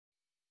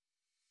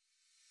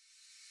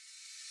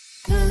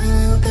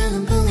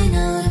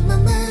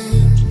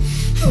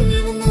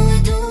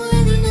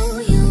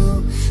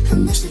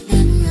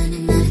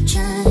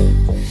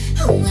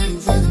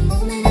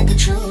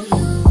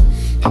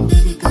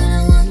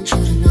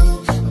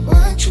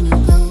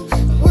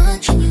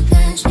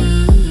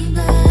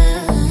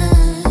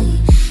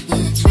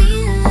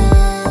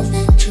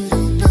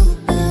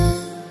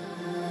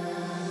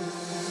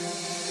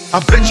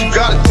bet you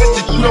got it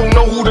twisted, you don't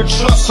know who to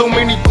trust. So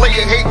many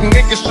player hating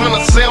niggas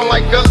tryna sound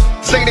like us.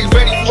 Say they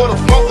ready for the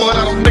funk, but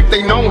I don't think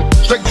they know it.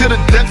 Straight to the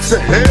depths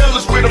of hell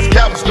is where them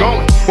cowards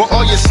going. Well,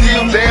 all you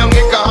still down,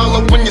 nigga,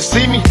 holler when you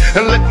see me.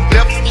 And let the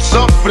depths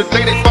suffer the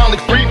day they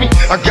finally free me.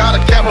 I got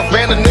a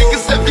caravan of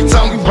niggas every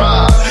time we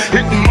ride,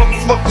 hitting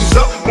motherfuckers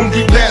up when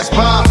we pass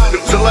by.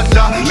 Until I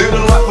die, live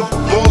the life of a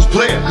false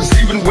player. Cause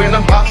even when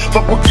I'm high,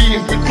 fuck with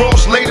me and we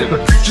cross later. The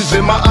future's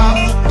in my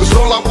eyes, cause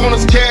all I want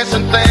is cash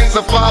and things.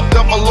 A 5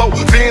 double low,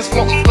 bands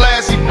wantin'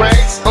 flashy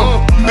rings.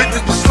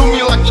 Bitches pursue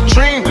me like a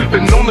dream.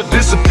 Been known to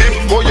disappear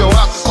before your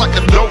eyes, it's like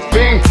a dope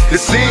fiend.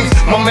 It seems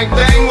my main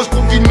thing was to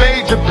be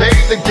major. Pay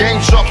the game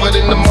sharper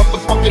than the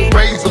motherfucking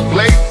razor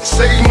blade.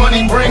 Save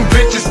money, bring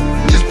bitches,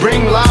 just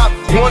bring live.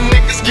 One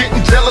nigga's getting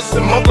jealous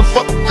and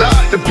motherfucker die.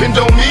 Depend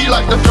on me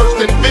like the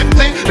first and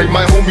 15. They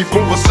might hold me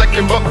for a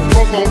second, but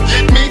won't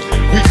get me.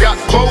 We got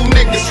 4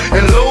 niggas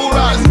and low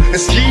riders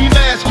and ski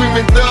masks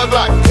screaming thug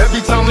like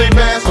every time they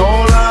mask.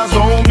 All eyes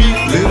on me.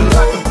 Live the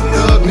life of a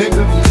thug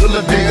nigga till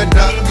the day I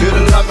die. Live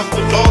the life of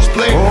a false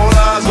play. All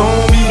eyes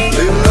on me.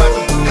 Live the life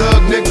of a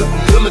thug nigga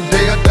till the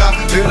day I die.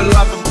 Live the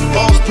life of a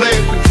false play.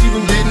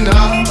 Even getting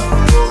high.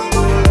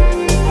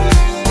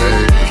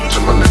 Hey, to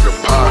my nigga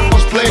Pop.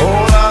 False play.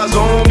 All eyes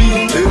on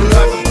me. Live the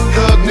life of a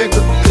thug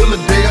nigga till the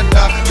day I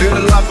die. Live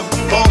the life of a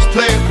false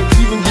play.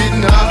 Even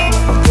getting high.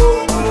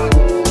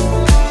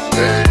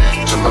 Hey,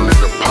 to my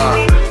nigga Pop.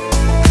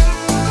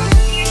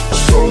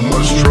 So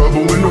much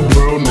trouble in the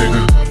world,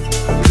 nigga.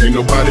 Ain't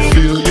nobody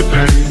feel your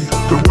pain.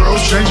 The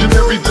world's changing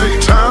every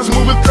day, time's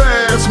moving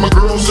fast. My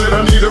girl said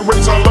I need a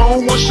raise, how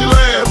long will she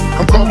last?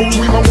 I'm caught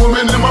between my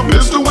woman and my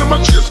pistol and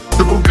my chips.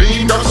 Triple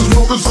beam, got some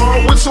smokers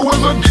on with, so as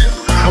I get.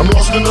 I'm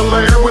lost in the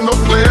land with no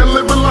plan,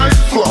 living life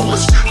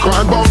flawless.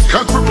 Crime boss,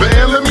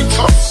 contraband, let me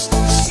toss.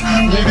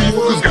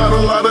 Mediocre's got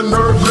a lot of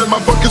nerve, let my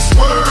bucket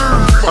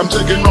swerve. I'm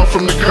taking off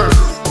from the curb.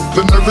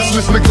 The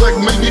nervousness, neglect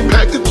made me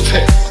pack the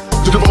tech.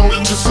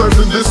 Devoted to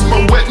serving this,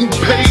 my wet and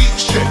paid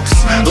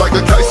checks. Like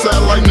a dice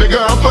satellite, nigga,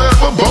 I'm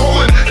forever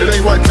ballin'. It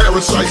ain't like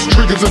parasites,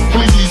 triggers and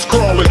fleas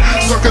crawling.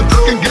 Suck a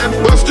duck and get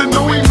busted,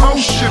 no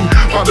emotion.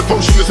 My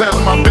devotion is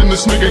handling my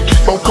business, nigga,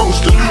 keep on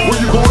coasting. Where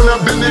you going,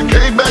 I've been there,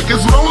 came back,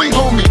 it's lonely,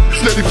 homie.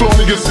 Steady flowing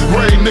against the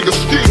grain, niggas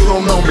still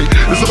don't know me.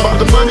 It's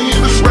about the money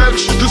and this rap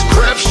shit, this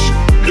crap shit.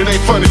 It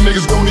ain't funny,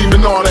 niggas don't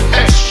even know how to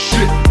act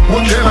shit.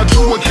 What can I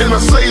do, what can I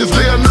say, is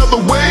there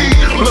another way?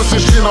 Plus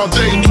this shit all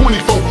day,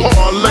 24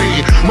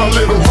 parlay. My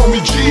little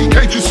homie G,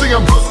 can't you see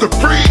I'm buster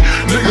free?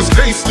 Niggas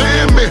can't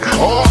stand me,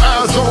 all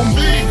eyes on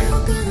me.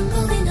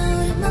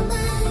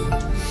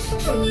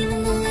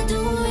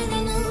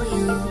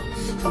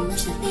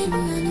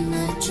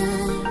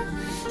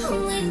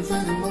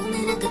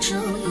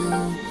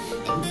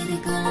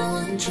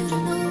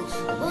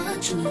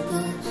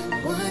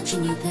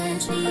 Watching you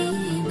pass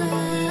me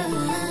by.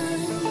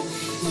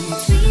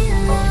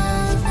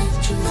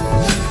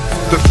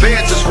 The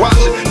fans is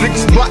watching,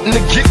 niggas plotting to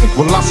get me.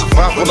 Will I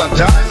survive, will I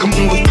die? Come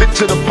on, let's get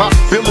to the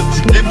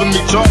possibility, giving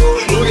me joy.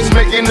 Lawyers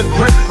making the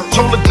grip, I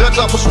told the judge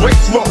I was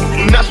raised wrong.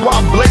 And that's why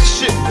I blaze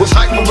shit, was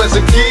hyper as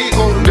a kid,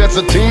 old as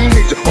a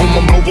teenager. On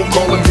my mobile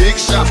calling big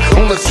shots,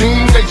 on a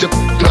teenager.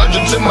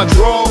 Hundreds in my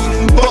drawers,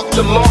 fuck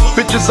the law.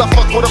 Bitches I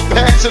fuck with a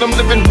passion, I'm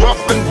living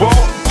rough and raw.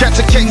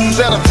 Catching cases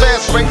at a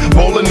fast rate,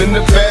 rolling in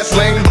the fast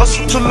lane.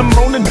 Hustle till the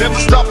morning, never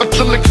stop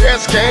until the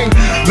cash came.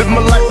 Live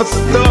my life as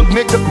a thug,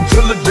 nigga,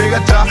 until the day I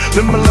die.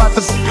 Live my life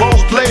as a false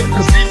player,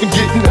 cause even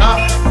getting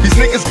high. These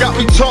niggas got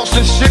me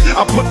tossing shit,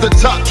 I put the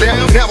top down.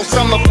 Now it's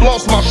time to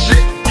floss my shit.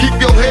 Keep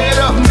your head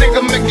up,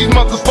 nigga, make these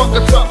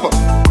motherfuckers suffer.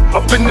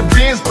 Up in the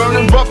bins,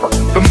 burning rubber.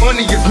 The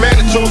money is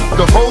mandatory,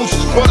 the hoes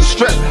is for the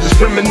stress. This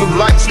criminal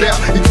lifestyle,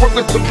 you work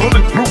with the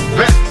bulletproof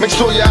back. Make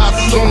sure your eyes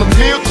is on the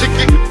meal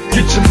ticket.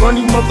 Get your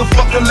money,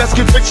 motherfucker, let's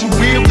get rich and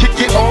real. Kick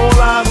it, all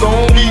eyes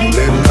on me.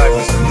 Live life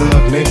as a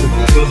thug, nigga,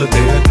 till the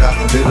day I die.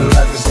 Live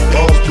life as a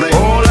false play.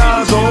 All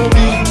eyes on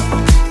me.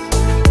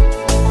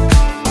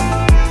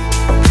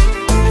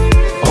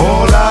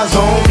 All eyes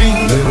on me.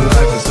 Live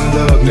life as a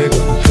thug,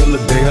 nigga, till the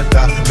day I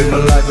die. Live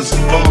life as a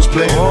false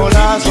play. All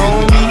eyes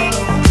on me.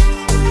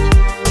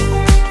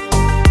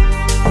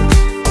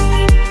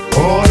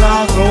 All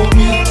eyes on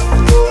me.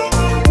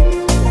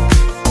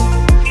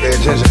 Pay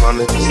attention, my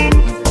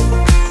niggas.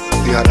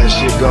 See how that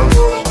shit go?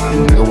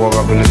 Nigga walk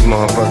up in this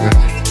motherfucker,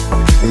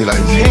 he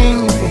like,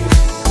 ding.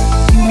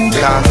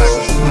 God,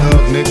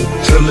 nigga,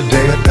 till the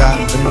day I die.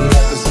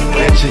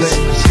 Bitches,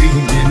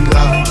 even getting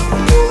out.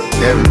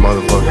 Every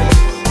motherfucker.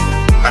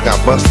 I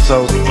got busted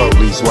toes and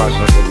police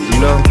watching,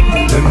 you know?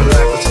 Live my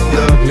life as a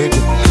thug,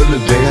 nigga, till the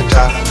day I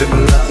die. Live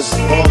my life as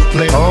a false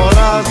play. All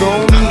eyes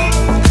on me.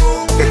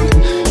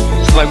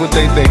 It's like what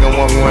they think, I'm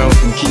walking around with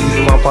some keys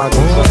in my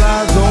pocket. All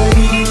eyes on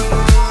me.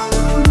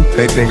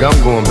 They think I'm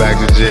going back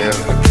to jail.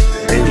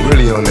 Ain't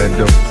really on that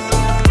dope.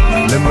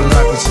 Live my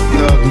life as a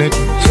thug,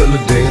 nigga, till the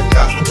day I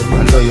die.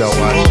 I know y'all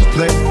watch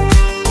play.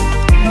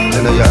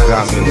 I know y'all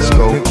got me in the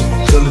scope.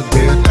 Till the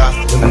day I die.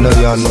 I know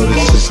y'all know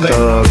this is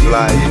thug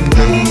life.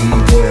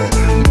 Yeah.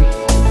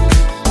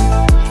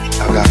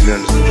 I got me on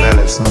the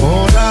balance.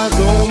 All eyes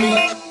on me,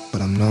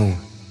 but I'm knowing.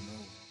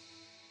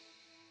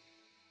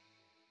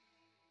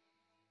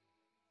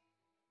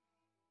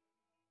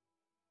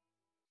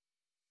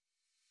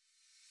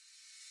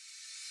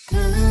 Girl,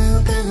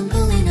 I'm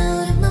going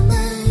out of my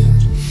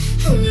mind.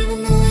 And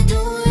even though I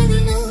don't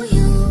really know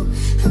you,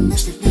 I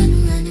must have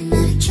been running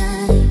out of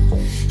time.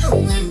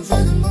 I'm waiting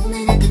for the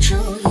moment I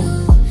control you.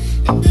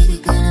 And baby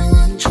girl, I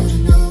want you to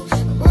know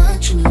I'm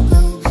watching you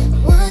go,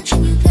 I'm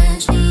watching you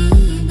pass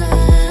me by.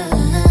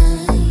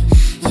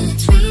 And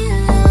it's real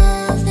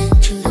love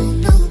that you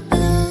don't know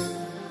about.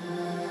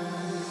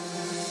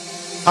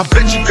 I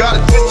bet you got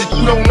it twisted,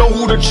 you don't know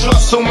who to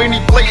trust. So many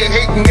player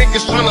hating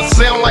niggas tryna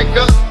sound like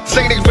us.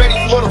 Say they ready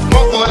for the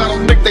funk, but I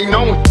don't think they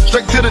know it.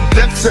 Straight to the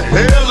depths of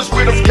hell is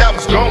where them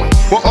cowards going.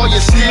 Well, all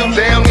you still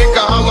down,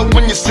 nigga, holler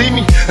when you see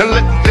me. And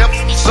let the depths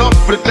suffer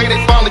for the day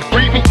they finally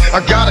free me.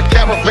 I got a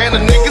caravan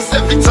of niggas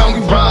every time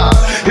we ride,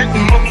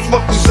 hitting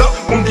motherfuckers up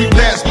when we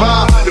pass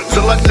by.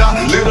 Until I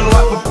die, live a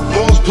life of a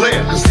false player.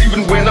 Cause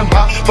even when I'm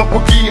high, fuck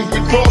with me and we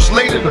cross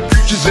later. The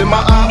future's in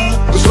my eyes,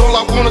 cause all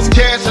I want is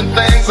cash and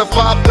things. A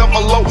 500,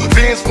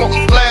 Benz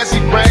wanting flashy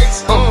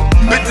rings.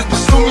 Bitches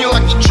pursue me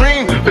like a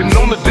dream. Been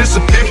known to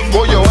disappear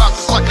before your eyes,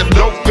 it's like a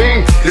dope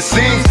thing. It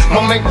seems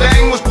my main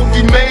thing was to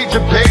be major.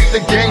 Paid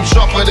the game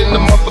sharper than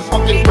the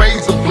motherfucking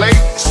razor blade.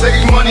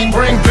 Save money,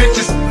 bring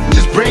bitches,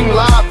 just bring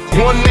live.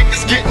 One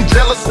nigga's getting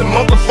jealous and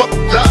motherfucker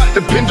die.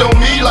 Depend on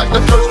me like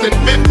the first and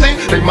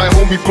 15. They might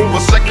hold me for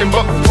a second,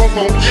 but before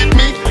gon' get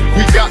me.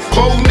 We got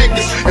 4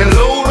 niggas and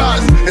low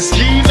riders and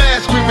ski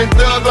masks screaming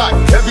thug like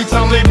every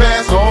time they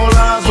pass. All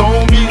eyes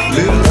on me.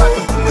 Little life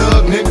of a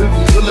thug nigga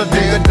till the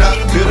day I die.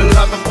 Little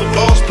life of a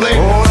boss play.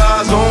 All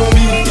eyes on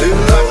me.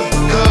 Little life of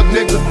a thug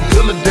nigga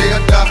till the day I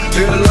die.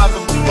 Little life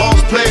of a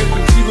boss play.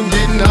 Even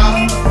getting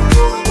high.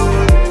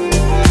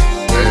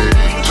 Hey,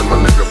 to my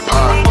nigga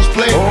Pie. Boss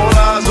play. All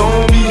eyes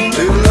on me.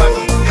 Little life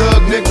of a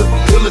thug nigga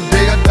till the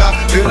day I die.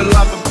 Little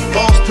life of a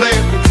boss play.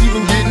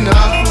 Even getting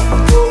high.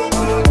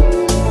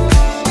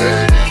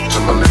 Hey, to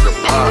my nigga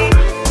Pie.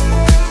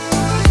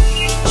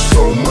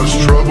 So much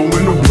trouble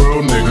in the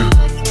world, nigga.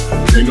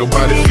 Ain't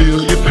nobody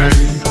feel your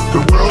pain. The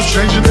world's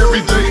changing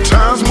every day,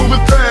 time's moving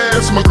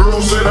fast. My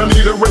girl said I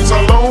need a race,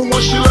 how long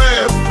will she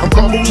last? I'm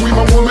caught between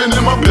my woman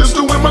and my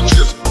pistol and my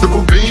chips.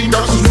 Triple beam,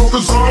 got some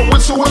smokers on,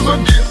 whistle as I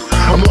get.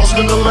 I'm lost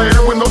in the land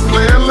with no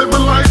plan,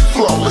 living life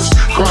flawless.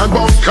 Crime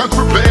boss,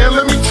 contraband,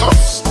 let me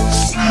toss.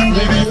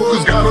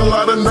 Mediocre's got a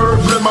lot of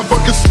nerve, let my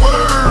bucket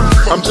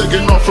swerve. I'm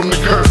taking off from the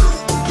curb.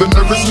 The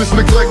nervousness,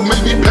 neglect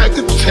made me pack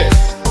a check.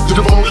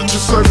 Devoted to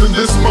serving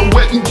this, my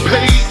wet and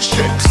paid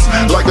checks.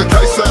 Like a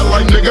kite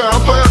satellite, nigga, I'm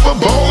forever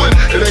ballin'.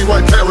 It ain't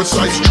right,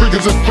 parasites,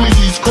 triggers and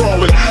fleas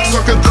crawling.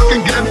 Sucker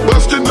ducking, get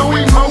busted, no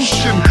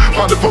emotion.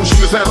 My devotion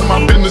is out of my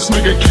business,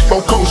 nigga, keep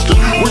on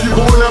coasting. Where you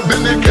going, I've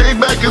been there, came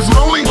back, it's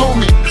lonely,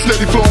 homie.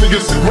 Steady flowing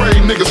against the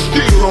grain, niggas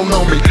still don't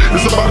know me.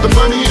 It's about the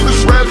money in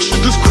this rap shit,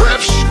 this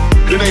crap shit.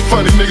 It ain't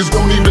funny, niggas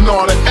don't even know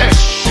how to act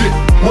shit.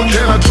 What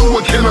can I do,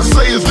 what can I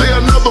say, is there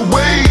another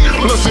way?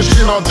 Plus this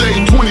shit all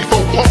day, 24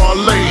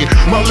 parlay.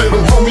 My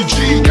little homie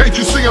G, can't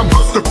you see I'm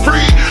buster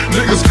free?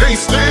 Niggas can't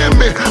stand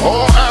me,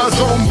 all eyes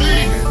on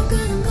me. I'm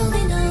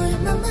going out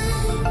of my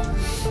mind.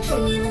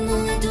 And even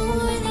though I don't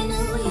really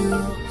know you,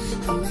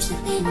 I must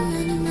have been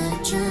running out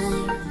of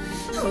time.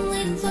 I'm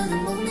waiting for the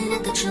moment I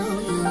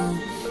control you.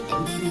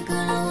 And baby girl,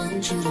 I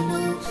want you to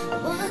know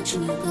I'm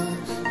watching you go,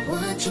 I'm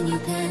watching you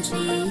pass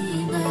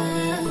me by.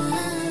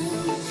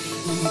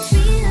 And it's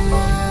real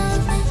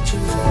love that you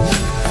know.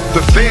 The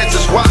fans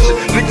is watching,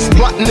 niggas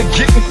plotting to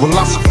get me. Will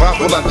I survive,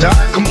 will I die?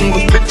 Come on,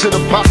 let's picture the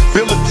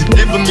possibility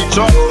giving me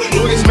joy.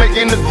 Lawyers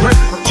making the grip,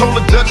 told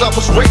the judge I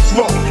was raised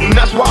wrong. And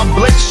that's why I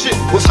blaze shit,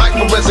 was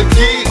hyper as a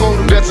kid,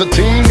 old as a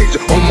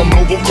teenager. On my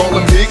mobile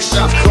calling big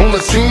shots, on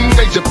a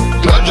teenager.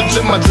 Hundreds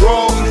in my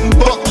drawers,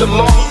 fuck the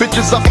law.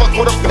 Bitches, I fuck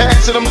with a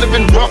passion, I'm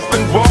living rough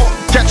and raw.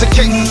 Catching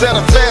cases at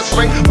a fast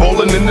rate,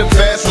 ballin' in the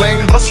fast lane.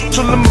 Hustle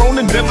till the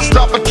morning, never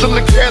stop until the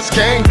cash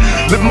came.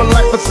 Live my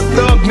life as a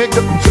thug,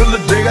 nigga, until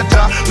the day I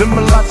die. Live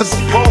my life as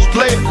a false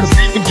player, cause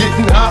even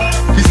getting high.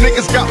 These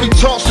niggas got me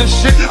tossing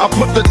shit, I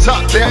put the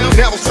top down,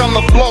 now it's time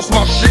to floss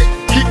my shit.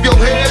 Keep your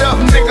head up,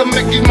 nigga,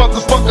 make these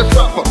motherfuckers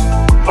suffer.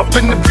 Up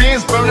in the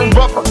bins, burning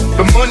rubber.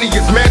 The money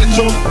is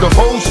mandatory, the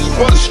hoes is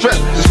for the stress.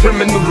 This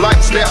criminal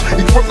lifestyle,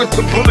 equipped with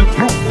the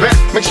bulletproof vest.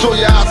 Make sure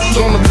your eyes is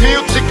on the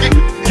meal ticket.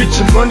 Get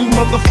your money,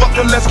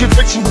 motherfucker, let's get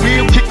rich and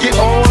real. Kick it,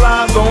 all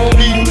eyes on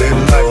me. Little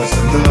life is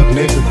a thug,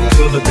 nigga,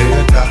 till the day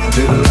I die.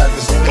 Little life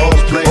is a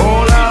false play.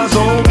 All eyes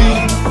on me.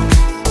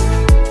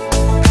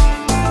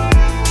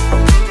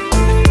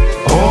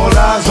 All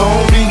eyes on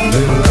me.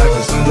 Little life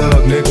is a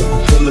thug, nigga,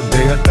 till the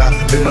day I die.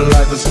 Little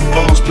life is a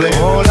false play.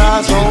 All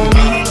eyes on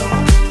me.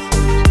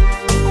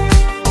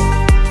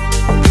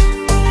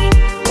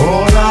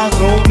 All eyes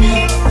on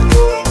me.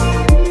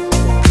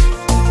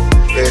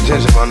 Pay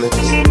attention, my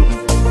niggas.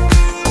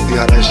 See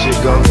how that shit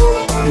go?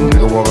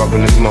 Nigga walk up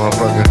in this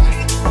motherfucker.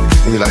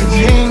 He like,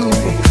 ding.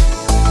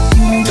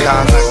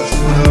 God, like a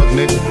thug,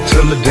 nigga,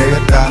 till the day I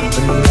die.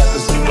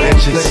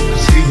 Bitches,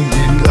 see you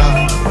getting up.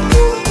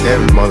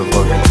 Every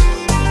motherfucker.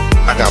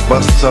 I got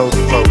busted toes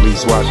and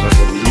police watching,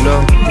 you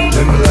know?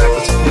 Living like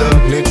it's a thug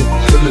nigga,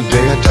 till the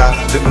day I die.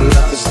 Living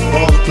like it's a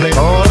ball play,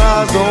 all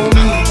eyes on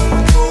me.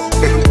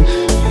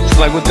 It's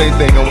like what they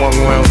think, I'm walking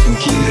around with some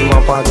keys in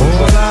my pocket.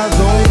 All eyes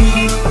on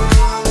me.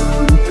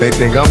 They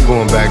think I'm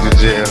going back to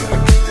jail.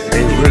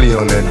 Ain't really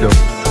on that dope.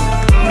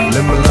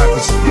 Living like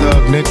it's a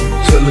thug nigga,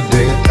 till the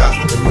day I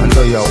die. I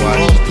know y'all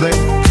watch this play.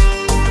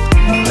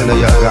 I know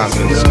y'all got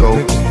me in the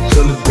scope.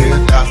 Till the day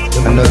I die.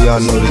 I know y'all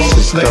know this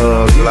is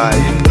thug life.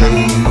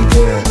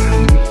 Yeah.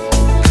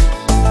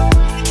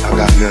 I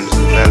got me in the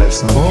surveillance.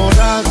 All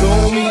eyes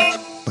on me,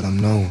 but I'm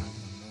known.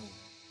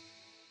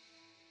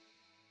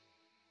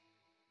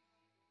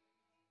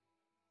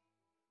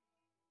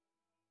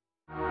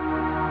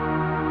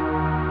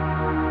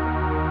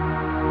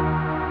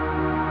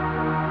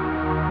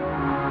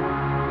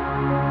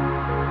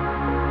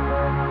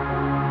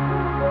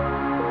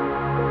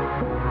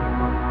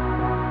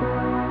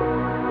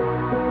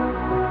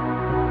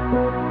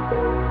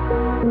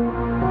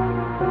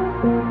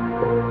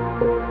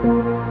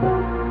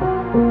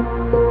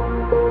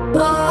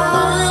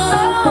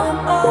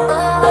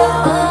 Oh,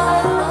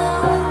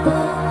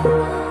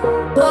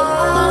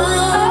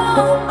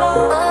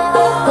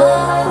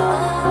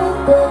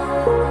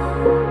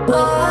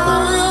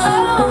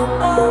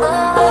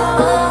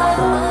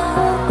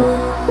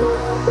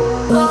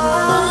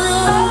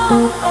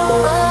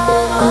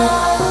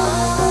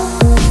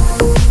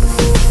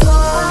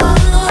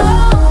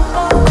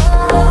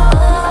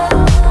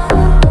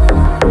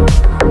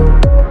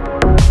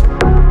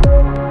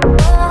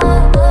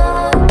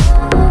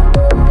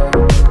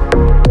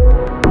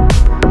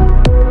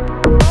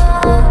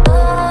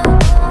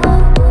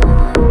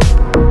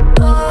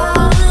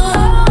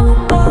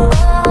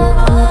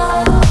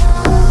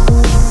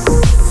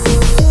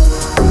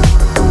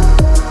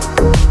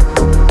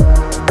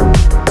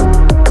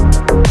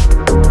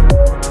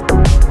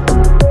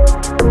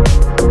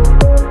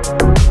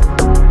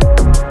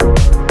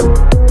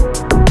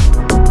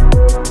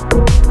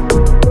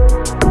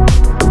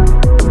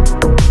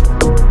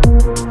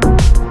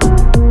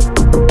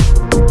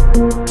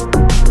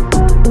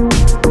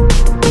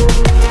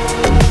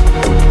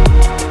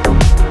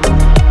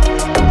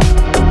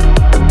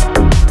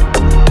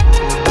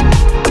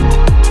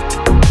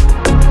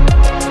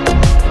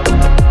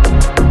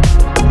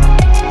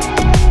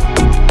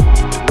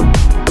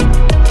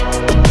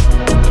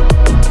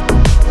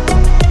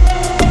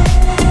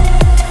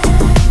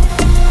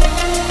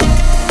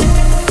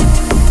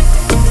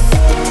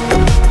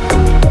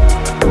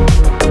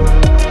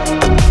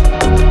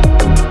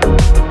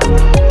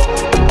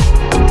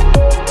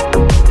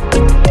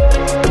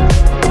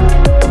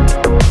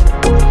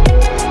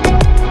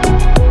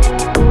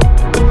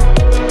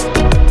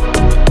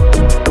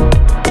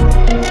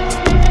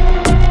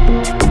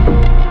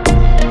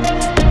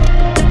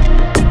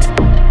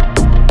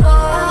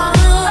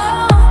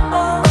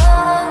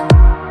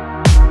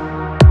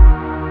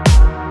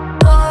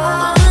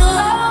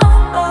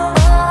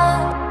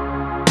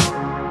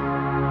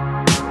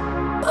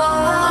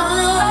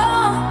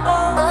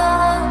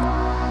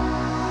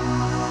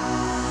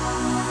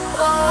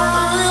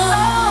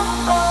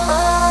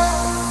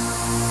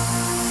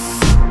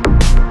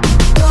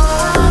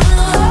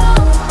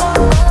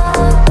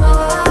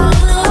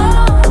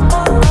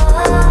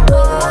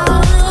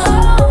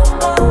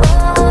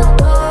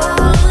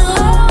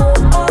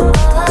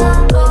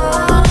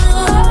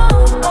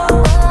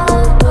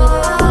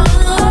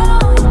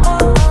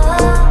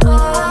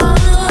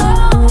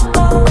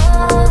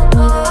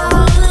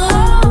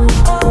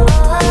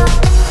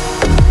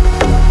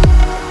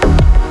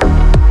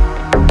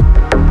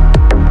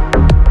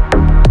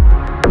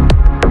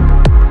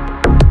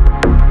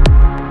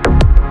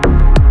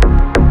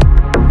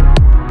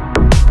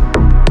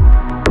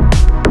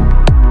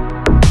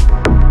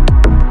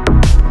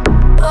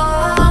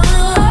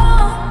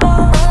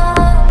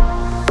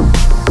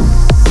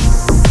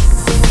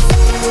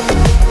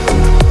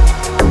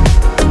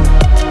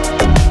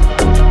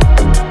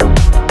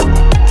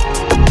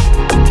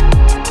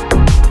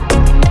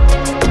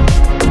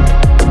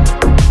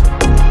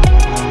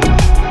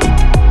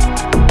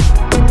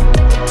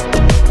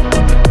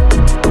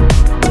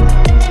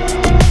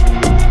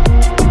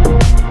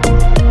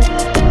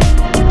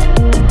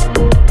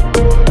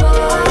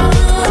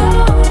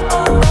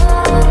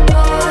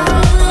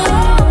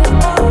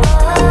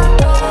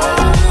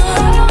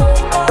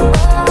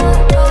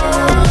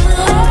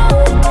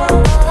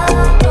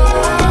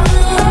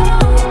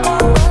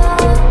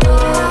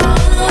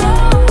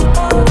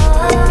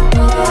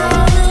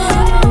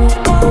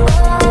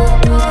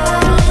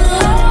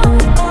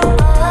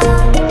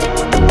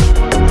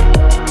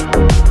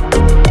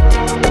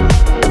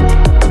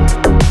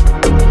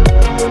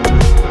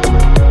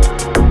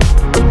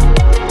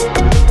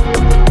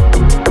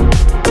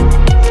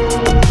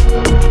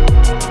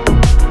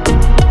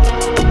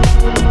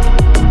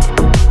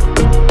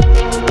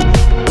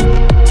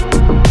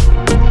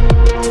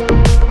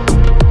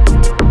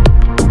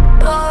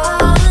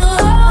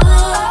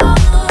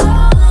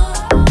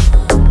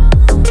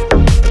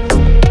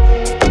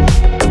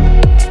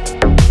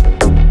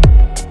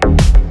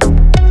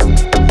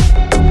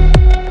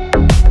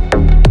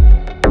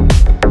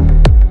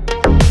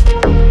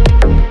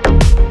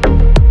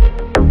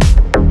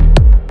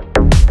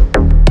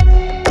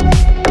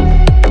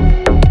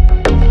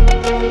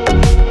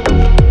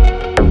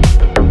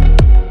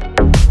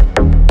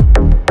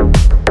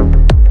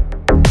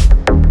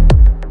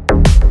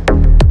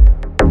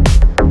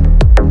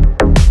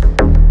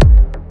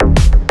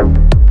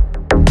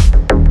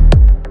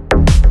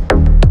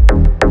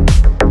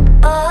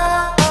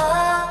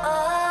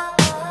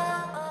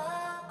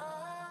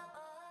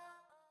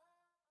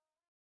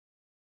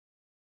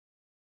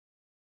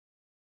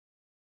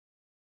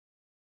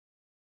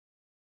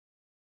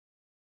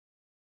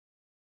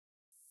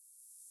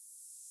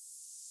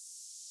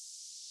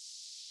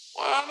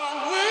 I'm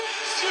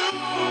with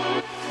you.